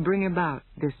to bring about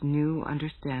this new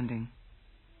understanding.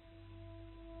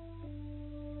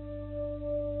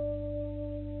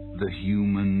 The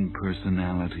human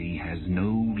personality has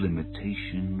no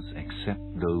limitations except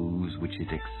those which it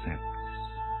accepts.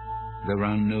 There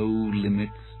are no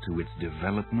limits to its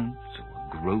development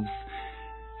or growth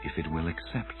if it will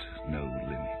accept no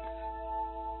limits.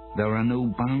 There are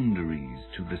no boundaries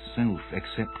to the self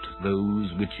except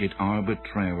those which it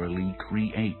arbitrarily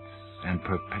creates and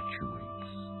perpetuates.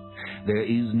 There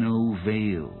is no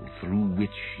veil through which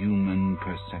human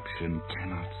perception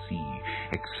cannot see,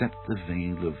 except the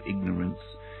veil of ignorance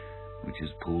which is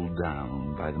pulled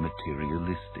down by the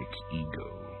materialistic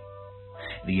ego.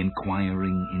 The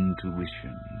inquiring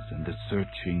intuitions and the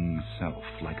searching self,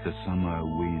 like the summer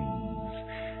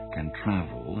winds, can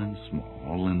travel in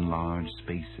small and large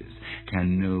spaces,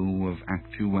 can know of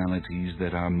actualities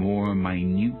that are more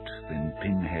minute than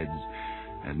pinheads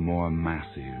and more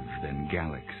massive than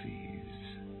galaxies.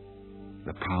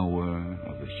 The power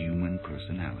of the human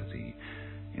personality,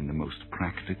 in the most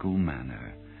practical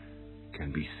manner,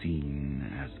 can be seen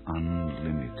as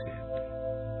unlimited.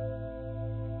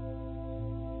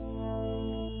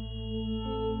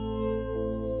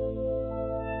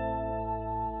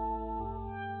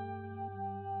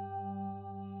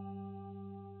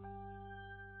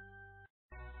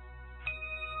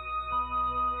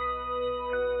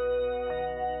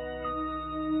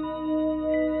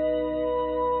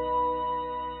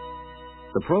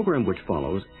 The program which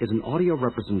follows is an audio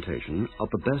representation of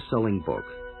the best-selling book,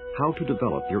 How to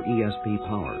Develop Your ESP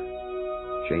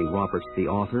Power. Jane Roberts, the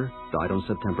author, died on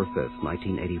September 5,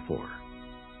 1984.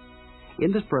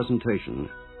 In this presentation,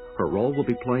 her role will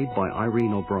be played by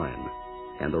Irene O'Brien,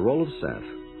 and the role of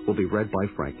Seth will be read by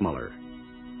Frank Muller.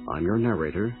 I'm your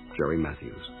narrator, Jerry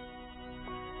Matthews.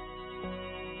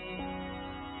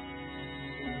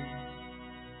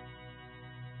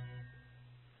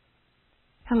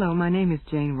 Hello, my name is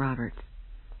Jane Roberts.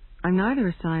 I'm neither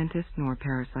a scientist nor a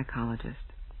parapsychologist.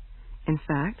 In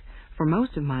fact, for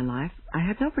most of my life, I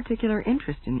had no particular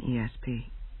interest in ESP.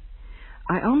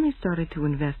 I only started to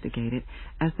investigate it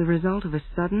as the result of a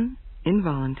sudden,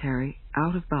 involuntary,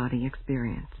 out-of-body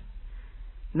experience.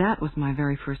 That was my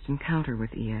very first encounter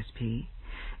with ESP,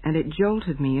 and it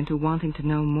jolted me into wanting to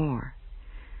know more.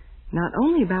 Not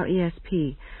only about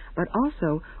ESP, but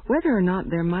also whether or not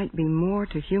there might be more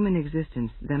to human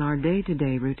existence than our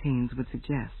day-to-day routines would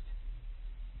suggest.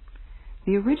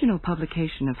 The original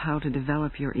publication of How to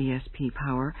Develop Your ESP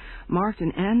Power marked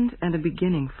an end and a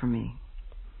beginning for me.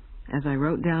 As I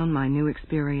wrote down my new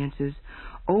experiences,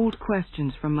 old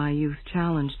questions from my youth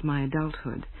challenged my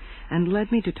adulthood and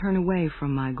led me to turn away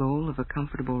from my goal of a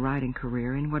comfortable writing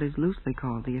career in what is loosely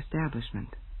called the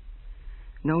establishment.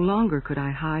 No longer could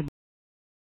I hide